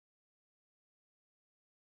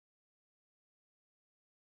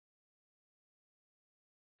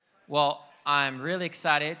Well, I'm really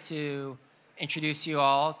excited to introduce you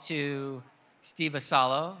all to Steve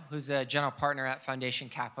Asalo, who's a general partner at Foundation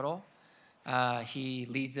Capital. He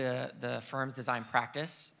leads the firm's design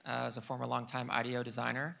practice as a former longtime IDEO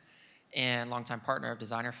designer and longtime partner of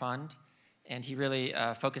Designer Fund. And he really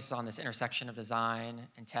focuses on this intersection of design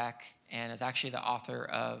and tech, and is actually the author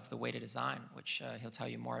of The Way to Design, which he'll tell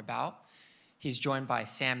you more about. He's joined by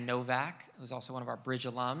Sam Novak, who's also one of our Bridge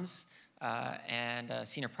alums, and a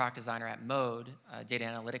senior product designer at Mode, a data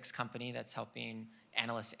analytics company that's helping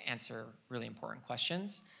analysts answer really important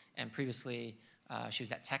questions. And previously, she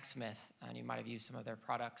was at TechSmith, and you might have used some of their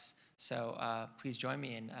products. So please join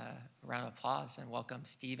me in a round of applause and welcome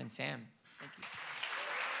Steve and Sam. Thank you.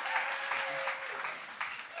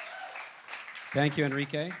 Thank you,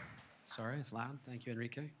 Enrique. Sorry, it's loud. Thank you,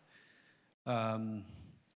 Enrique.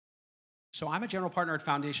 So I'm a general partner at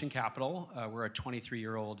Foundation Capital. We're a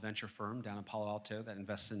 23-year-old venture firm down in Palo Alto that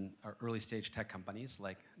invests in early-stage tech companies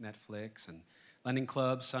like Netflix and Lending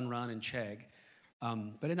Club, Sunrun, and Chegg.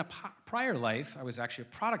 But in a prior life, I was actually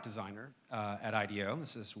a product designer at IDEO.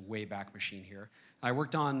 This is way back machine here. I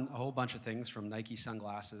worked on a whole bunch of things from Nike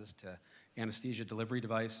sunglasses to anesthesia delivery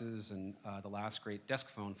devices and the last great desk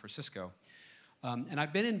phone for Cisco. And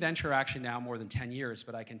I've been in venture actually now more than 10 years,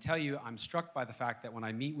 but I can tell you I'm struck by the fact that when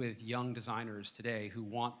I meet with young designers today who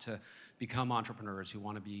want to become entrepreneurs, who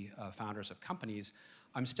want to be founders of companies,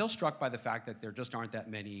 I'm still struck by the fact that there just aren't that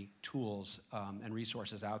many tools and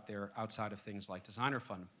resources out there outside of things like Designer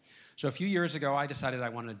Fund. So a few years ago, I decided I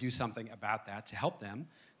wanted to do something about that to help them.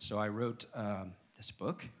 So I wrote this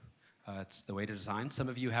book. It's The Way to Design. Some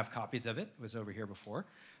of you have copies of it. It was over here before.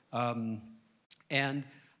 You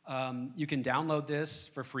can download this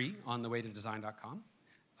for free on thewaytodesign.com,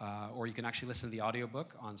 or you can actually listen to the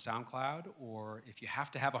audiobook on SoundCloud, or if you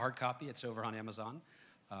have to have a hard copy, it's over on Amazon,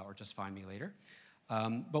 or just find me later.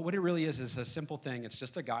 But what it really is a simple thing. It's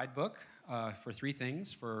just a guidebook for three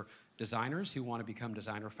things: for designers who want to become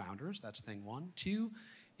designer founders, that's thing one. Two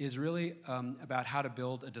is really about how to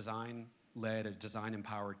build a design-led, a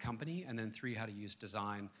design-empowered company, and then three, how to use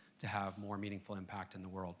design to have more meaningful impact in the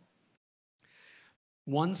world.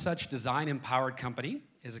 One such design-empowered company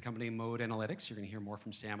is a company, Mode Analytics. You're going to hear more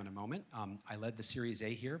from Sam in a moment. I led the Series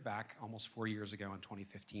A here back almost 4 years ago in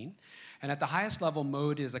 2015. And at the highest level,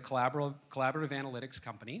 Mode is a collaborative analytics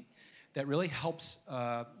company that really helps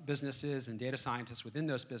businesses and data scientists within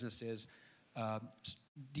those businesses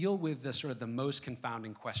deal with the sort of the most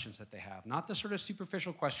confounding questions that they have. Not the sort of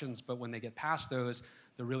superficial questions, but when they get past those,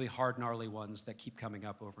 the really hard, gnarly ones that keep coming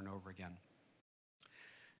up over and over again.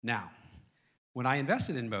 Now, when I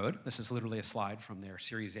invested in Mode, this is literally a slide from their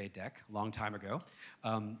Series A deck a long time ago,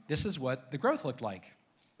 this is what the growth looked like.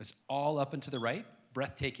 It was all up and to the right,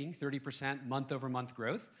 breathtaking, 30% month-over-month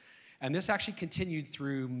growth. And this actually continued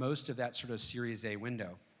through most of that sort of Series A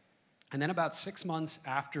window. And then about 6 months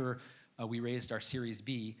after we raised our Series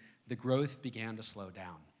B, the growth began to slow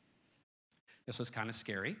down. This was kind of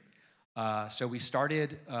scary. So we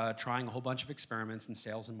started trying a whole bunch of experiments in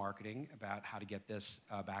sales and marketing about how to get this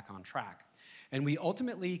back on track. And we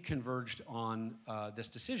ultimately converged on this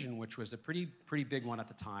decision, which was a pretty big one at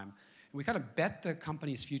the time. And we kind of bet the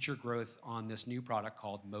company's future growth on this new product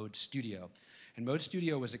called Mode Studio. And Mode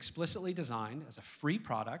Studio was explicitly designed as a free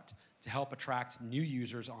product to help attract new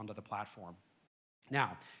users onto the platform.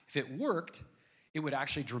 Now, if it worked, it would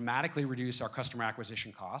actually dramatically reduce our customer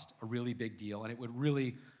acquisition cost, a really big deal, and it would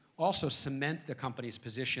really also cement the company's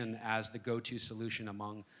position as the go-to solution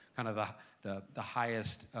among kind of the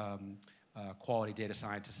highest quality data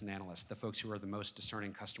scientists and analysts, the folks who are the most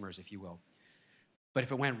discerning customers, if you will. But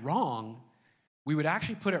if it went wrong, we would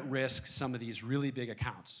actually put at risk some of these really big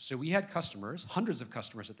accounts. So we had customers, hundreds of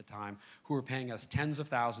customers at the time, who were paying us tens of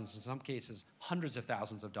thousands, in some cases hundreds of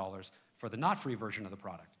thousands of dollars for the not free version of the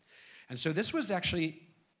product. And so this was actually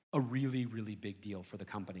a really, really big deal for the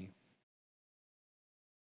company.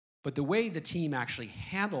 But the way the team actually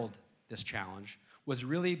handled this challenge was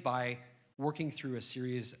really by working through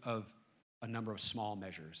a number of small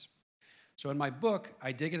measures. So in my book,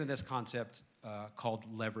 I dig into this concept called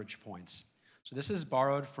leverage points. So this is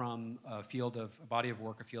borrowed from a body of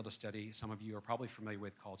work, a field of study some of you are probably familiar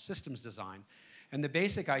with, called systems design. And the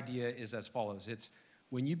basic idea is as follows. It's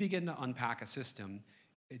when you begin to unpack a system,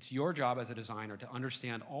 it's your job as a designer to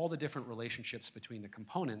understand all the different relationships between the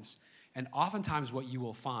components. And oftentimes what you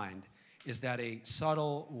will find is that a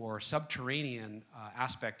subtle or subterranean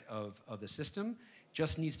aspect of the system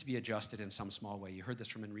just needs to be adjusted in some small way. You heard this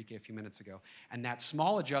from Enrique a few minutes ago. And that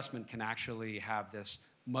small adjustment can actually have this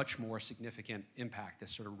much more significant impact,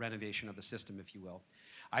 this sort of renovation of the system, if you will.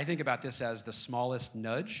 I think about this as the smallest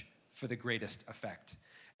nudge for the greatest effect.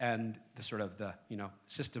 And the sort of the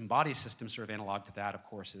system, body system sort of analog to that, of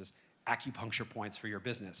course, is acupuncture points for your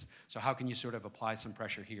business. So how can you sort of apply some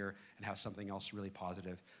pressure here and have something else really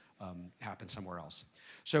positive happen somewhere else?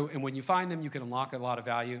 So, and when you find them, you can unlock a lot of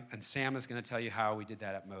value, and Sam is going to tell you how we did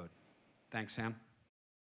that at Mode. Thanks, Sam.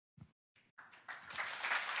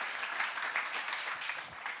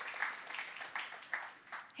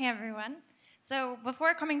 Hey, everyone. So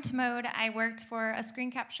before coming to Mode, I worked for a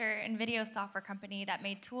screen capture and video software company that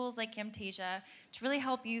made tools like Camtasia to really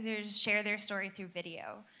help users share their story through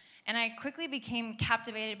video. And I quickly became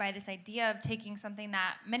captivated by this idea of taking something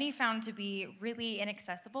that many found to be really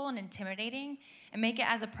inaccessible and intimidating and make it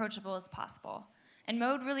as approachable as possible. And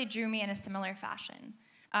Mode really drew me in a similar fashion.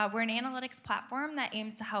 We're an analytics platform that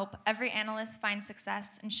aims to help every analyst find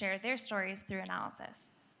success and share their stories through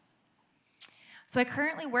analysis. So I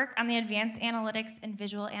currently work on the advanced analytics and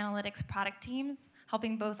visual analytics product teams,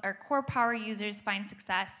 helping both our core power users find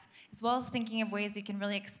success, as well as thinking of ways we can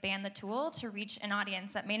really expand the tool to reach an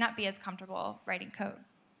audience that may not be as comfortable writing code.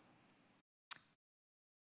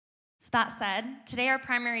 So that said, today our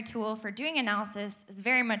primary tool for doing analysis is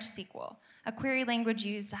very much SQL, a query language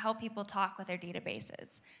used to help people talk with their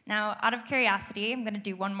databases. Now, out of curiosity, I'm going to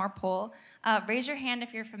do one more poll. Raise your hand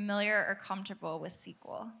if you're familiar or comfortable with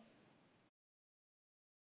SQL.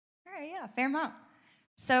 All right, yeah, fair amount.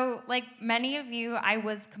 So like many of you, I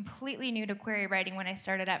was completely new to query writing when I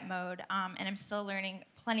started at Mode, and I'm still learning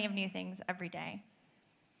plenty of new things every day.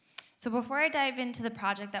 So before I dive into the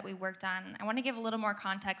project that we worked on, I want to give a little more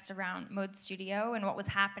context around Mode Studio and what was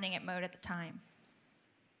happening at Mode at the time.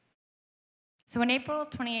 So in April of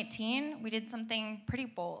 2018, we did something pretty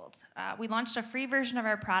bold. We launched a free version of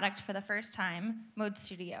our product for the first time, Mode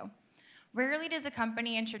Studio. Rarely does a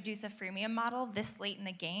company introduce a freemium model this late in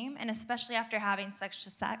the game, and especially after having such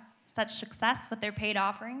success with their paid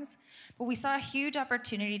offerings. But we saw a huge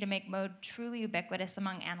opportunity to make Mode truly ubiquitous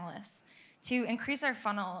among analysts, to increase our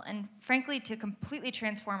funnel, and frankly, to completely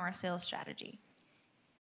transform our sales strategy.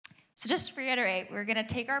 So just to reiterate, we're going to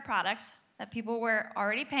take our product that people were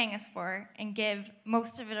already paying us for and give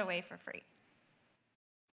most of it away for free.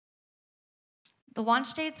 The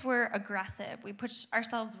launch dates were aggressive. We pushed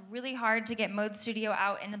ourselves really hard to get Mode Studio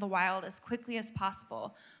out into the wild as quickly as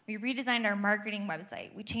possible. We redesigned our marketing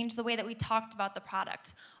website. We changed the way that we talked about the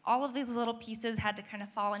product. All of these little pieces had to kind of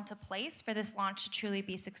fall into place for this launch to truly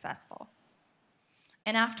be successful.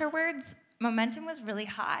 And afterwards, momentum was really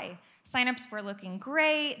high. Signups were looking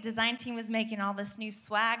great. Design team was making all this new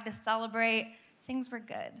swag to celebrate. Things were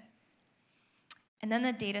good. And then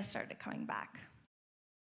the data started coming back.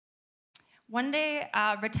 One day,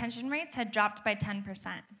 retention rates had dropped by 10%.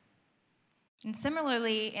 And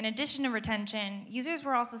similarly, in addition to retention, users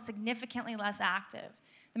were also significantly less active.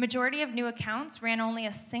 The majority of new accounts ran only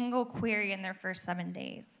a single query in their first 7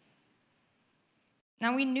 days.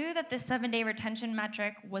 Now, we knew that this 7-day retention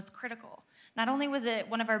metric was critical. Not only was it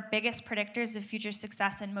one of our biggest predictors of future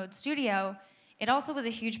success in Mode Studio, it also was a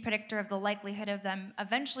huge predictor of the likelihood of them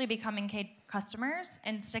eventually becoming paid customers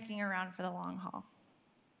and sticking around for the long haul.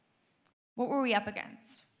 What were we up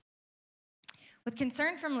against? With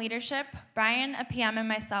concern from leadership, Brian, a PM, and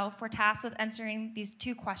myself were tasked with answering these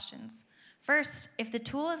two questions. First, if the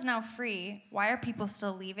tool is now free, why are people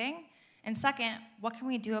still leaving? And second, what can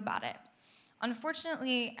we do about it?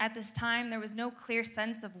 Unfortunately, at this time, there was no clear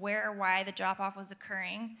sense of where or why the drop-off was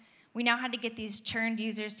occurring. We now had to get these churned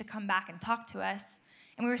users to come back and talk to us,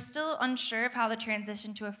 and we were still unsure of how the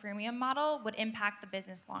transition to a freemium model would impact the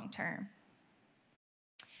business long-term.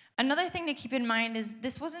 Another thing to keep in mind is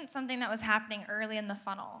this wasn't something that was happening early in the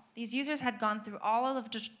funnel. These users had gone through all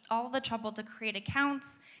of the trouble to create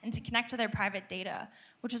accounts and to connect to their private data,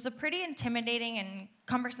 which was a pretty intimidating and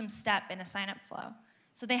cumbersome step in a sign-up flow.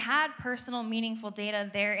 So they had personal, meaningful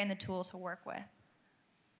data there in the tool to work with.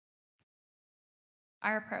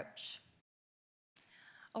 Our approach.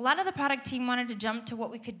 A lot of the product team wanted to jump to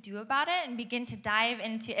what we could do about it and begin to dive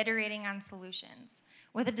into iterating on solutions.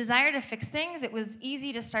 With a desire to fix things, it was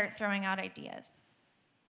easy to start throwing out ideas.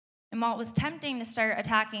 And while it was tempting to start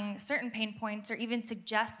attacking certain pain points or even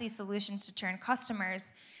suggest these solutions to churn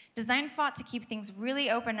customers, design fought to keep things really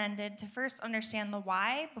open-ended to first understand the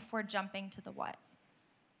why before jumping to the what.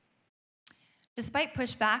 Despite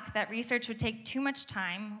pushback that research would take too much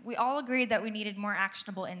time, we all agreed that we needed more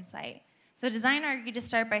actionable insight. So design argued to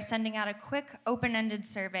start by sending out a quick, open-ended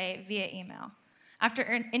survey via email. After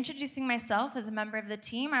introducing myself as a member of the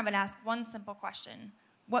team, I would ask one simple question: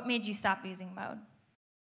 what made you stop using Mode?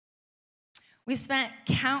 We spent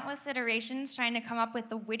countless iterations trying to come up with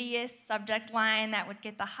the wittiest subject line that would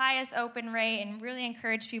get the highest open rate and really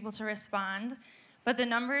encourage people to respond. but the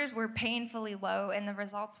numbers were painfully low and the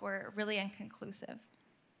results were really inconclusive.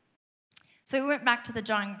 So we went back to the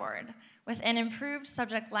drawing board. With an improved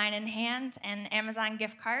subject line in hand and Amazon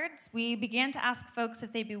gift cards, we began to ask folks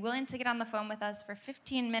if they'd be willing to get on the phone with us for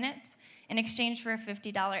 15 minutes in exchange for a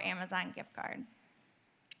 $50 Amazon gift card.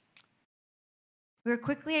 We were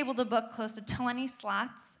quickly able to book close to 20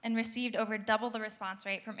 slots and received over double the response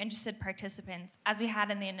rate from interested participants as we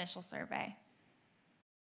had in the initial survey.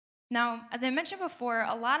 Now, as I mentioned before,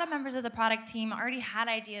 a lot of members of the product team already had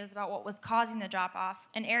ideas about what was causing the drop-off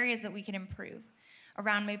and areas that we could improve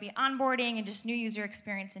around maybe onboarding and just new user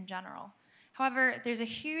experience in general. However, there's a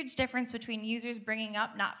huge difference between users bringing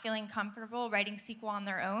up not feeling comfortable writing SQL on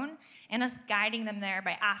their own and us guiding them there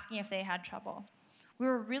by asking if they had trouble. We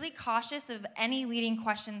were really cautious of any leading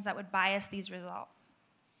questions that would bias these results.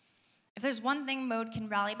 If there's one thing Mode can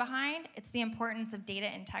rally behind, it's the importance of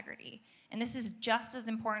data integrity. And this is just as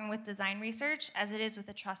important with design research as it is with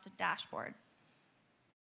a trusted dashboard.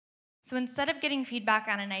 So instead of getting feedback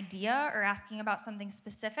on an idea or asking about something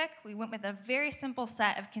specific, we went with a very simple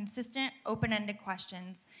set of consistent, open-ended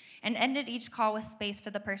questions and ended each call with space for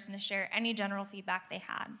the person to share any general feedback they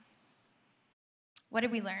had. What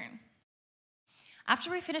did we learn? After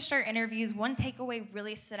we finished our interviews, one takeaway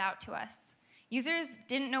really stood out to us. Users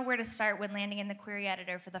didn't know where to start when landing in the query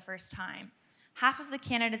editor for the first time. Half of the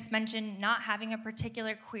candidates mentioned not having a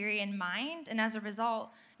particular query in mind, and as a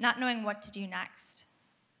result, not knowing what to do next.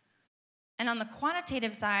 And on the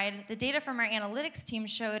quantitative side, the data from our analytics team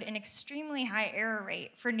showed an extremely high error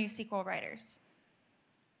rate for new SQL writers.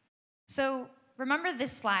 So remember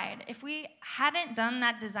this slide. If we hadn't done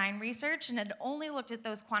that design research and had only looked at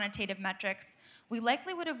those quantitative metrics, we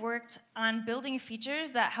likely would have worked on building features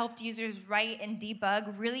that helped users write and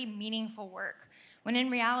debug really meaningful work, when in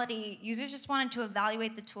reality, users just wanted to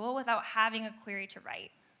evaluate the tool without having a query to write.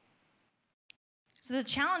 So the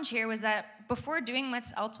challenge here was that before doing much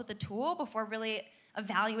else with the tool, before really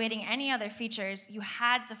evaluating any other features, you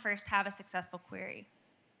had to first have a successful query.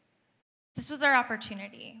 This was our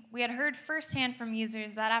opportunity. We had heard firsthand from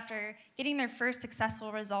users that after getting their first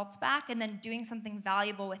successful results back and then doing something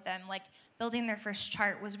valuable with them, like building their first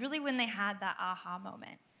chart, was really when they had that aha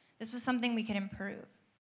moment. This was something we could improve.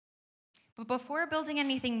 But before building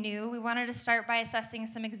anything new, we wanted to start by assessing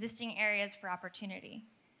some existing areas for opportunity.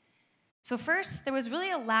 So first, there was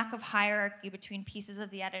really a lack of hierarchy between pieces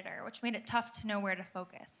of the editor, which made it tough to know where to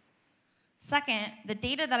focus. Second, the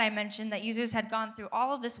data that I mentioned that users had gone through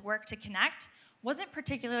all of this work to connect wasn't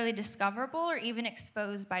particularly discoverable or even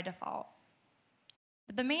exposed by default.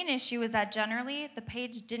 But the main issue is that generally, the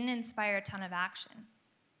page didn't inspire a ton of action.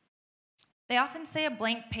 They often say a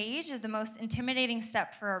blank page is the most intimidating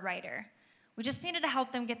step for a writer. We just needed to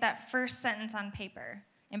help them get that first sentence on paper.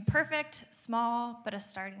 Imperfect, small, but a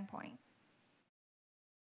starting point.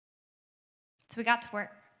 So we got to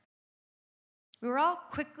work. We were all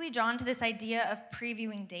quickly drawn to this idea of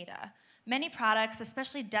previewing data. Many products,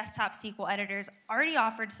 especially desktop SQL editors, already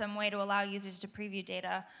offered some way to allow users to preview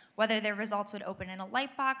data, whether their results would open in a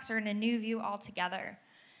lightbox or in a new view altogether.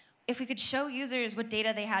 If we could show users what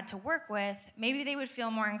data they had to work with, maybe they would feel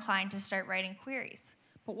more inclined to start writing queries.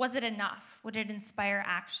 But was it enough? Would it inspire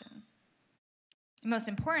action? And most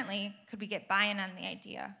importantly, could we get buy-in on the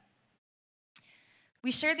idea? We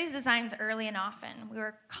shared these designs early and often. We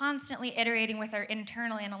were constantly iterating with our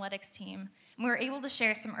internal analytics team, and we were able to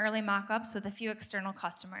share some early mock-ups with a few external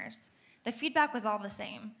customers. The feedback was all the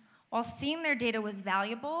same. While seeing their data was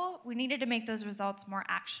valuable, we needed to make those results more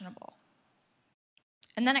actionable.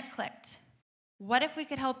 And then it clicked. What if we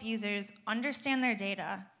could help users understand their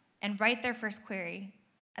data and write their first query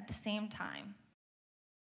at the same time?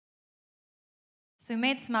 So we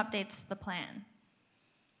made some updates to the plan.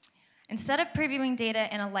 Instead of previewing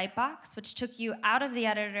data in a lightbox, which took you out of the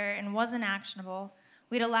editor and wasn't actionable,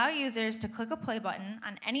 we'd allow users to click a play button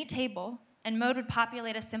on any table, and Mode would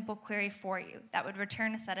populate a simple query for you that would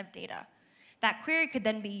return a set of data. That query could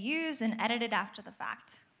then be used and edited after the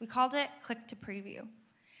fact. We called it Click to Preview.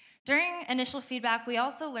 During initial feedback, we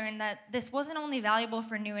also learned that this wasn't only valuable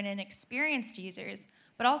for new and inexperienced users,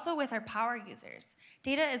 but also with our power users.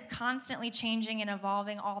 Data is constantly changing and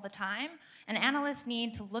evolving all the time, and analysts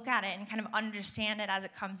need to look at it and kind of understand it as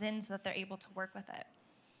it comes in so that they're able to work with it.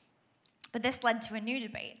 But this led to a new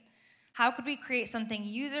debate. How could we create something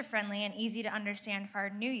user-friendly and easy to understand for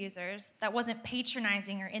our new users that wasn't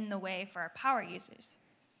patronizing or in the way for our power users?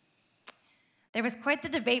 There was quite the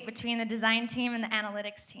debate between the design team and the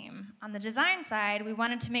analytics team. On the design side, we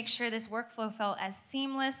wanted to make sure this workflow felt as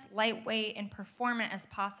seamless, lightweight, and performant as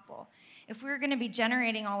possible. If we were going to be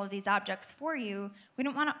generating all of these objects for you, we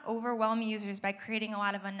didn't want to overwhelm users by creating a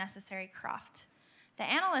lot of unnecessary cruft. The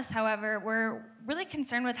analysts, however, were really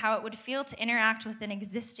concerned with how it would feel to interact with an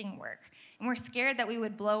existing work, and were scared that we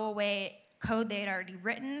would blow away code they had already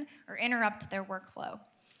written or interrupt their workflow.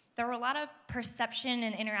 There were a lot of perception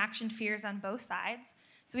and interaction fears on both sides,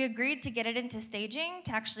 so we agreed to get it into staging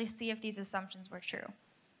to actually see if these assumptions were true.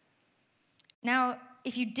 Now,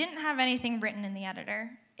 if you didn't have anything written in the editor,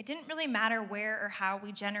 it didn't really matter where or how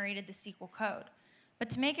we generated the SQL code. But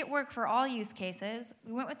to make it work for all use cases,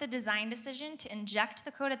 we went with the design decision to inject the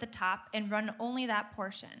code at the top and run only that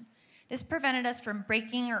portion. This prevented us from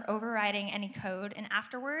breaking or overriding any code, and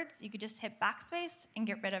afterwards, you could just hit backspace and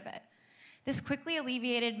get rid of it. This quickly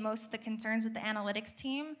alleviated most of the concerns with the analytics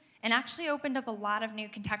team and actually opened up a lot of new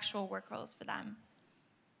contextual workflows for them.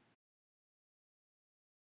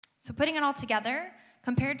 So putting it all together,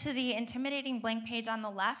 compared to the intimidating blank page on the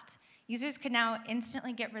left, users could now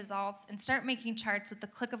instantly get results and start making charts with the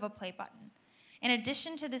click of a play button. In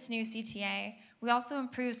addition to this new CTA, we also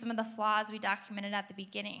improved some of the flaws we documented at the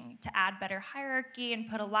beginning to add better hierarchy and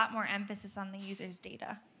put a lot more emphasis on the user's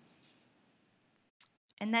data.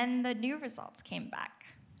 And then the new results came back.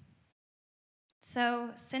 So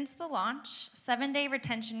since the launch, 7-day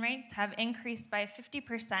retention rates have increased by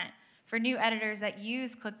 50% for new editors that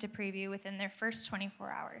use Click to Preview within their first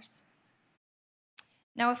 24 hours.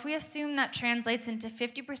 Now, if we assume that translates into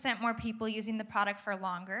 50% more people using the product for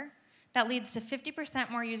longer, that leads to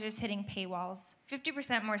 50% more users hitting paywalls,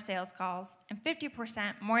 50% more sales calls, and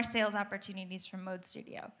 50% more sales opportunities from Mode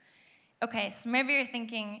Studio. Okay, so maybe you're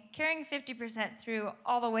thinking, carrying 50% through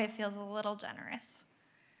all the way feels a little generous.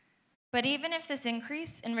 But even if this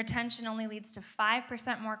increase in retention only leads to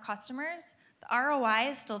 5% more customers, the ROI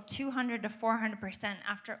is still 200 to 400%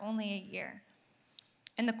 after only a year.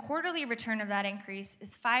 And the quarterly return of that increase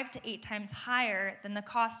is 5 to 8 times higher than the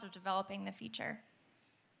cost of developing the feature.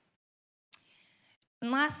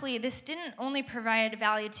 And lastly, this didn't only provide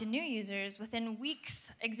value to new users. Within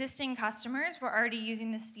weeks, existing customers were already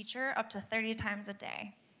using this feature up to 30 times a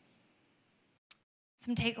day.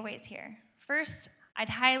 Some takeaways here. First, I'd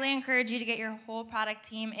highly encourage you to get your whole product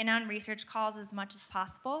team in on research calls as much as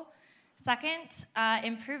possible. Second,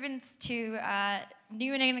 improvements to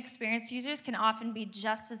new and inexperienced users can often be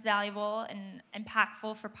just as valuable and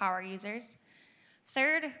impactful for power users.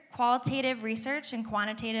 Third, qualitative research and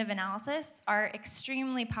quantitative analysis are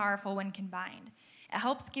extremely powerful when combined. It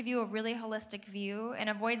helps give you a really holistic view and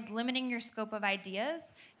avoids limiting your scope of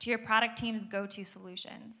ideas to your product team's go-to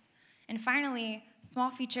solutions. And finally,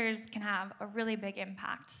 small features can have a really big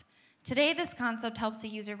impact. Today, this concept helps a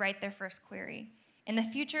user write their first query. In the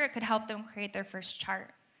future, it could help them create their first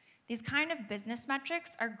chart. These kind of business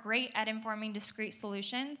metrics are great at informing discrete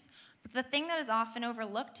solutions, but the thing that is often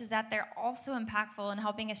overlooked is that they're also impactful in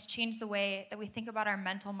helping us change the way that we think about our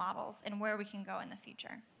mental models and where we can go in the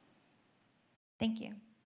future. Thank you.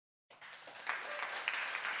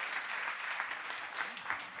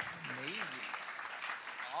 Amazing.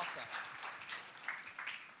 Awesome.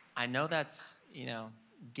 I know that's,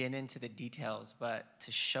 getting into the details, but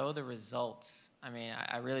to show the results,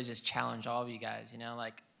 I really just challenge all of you guys,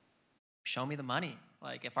 show me the money.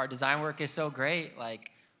 If our design work is so great,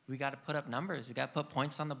 we got to put up numbers. We got to put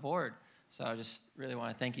points on the board. So I just really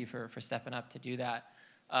want to thank you for stepping up to do that.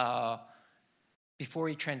 Before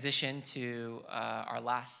we transition to our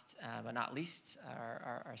last, but not least,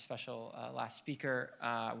 our special last speaker,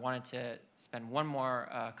 I wanted to spend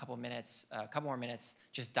couple more minutes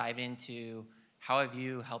just dive into how have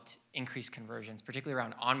you helped increase conversions, particularly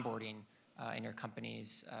around onboarding in your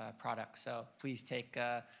company's products. So please take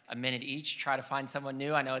a minute each, try to find someone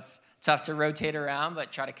new. I know it's tough to rotate around,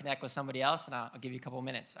 but try to connect with somebody else, and I'll give you a couple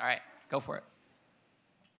minutes. All right, go for it.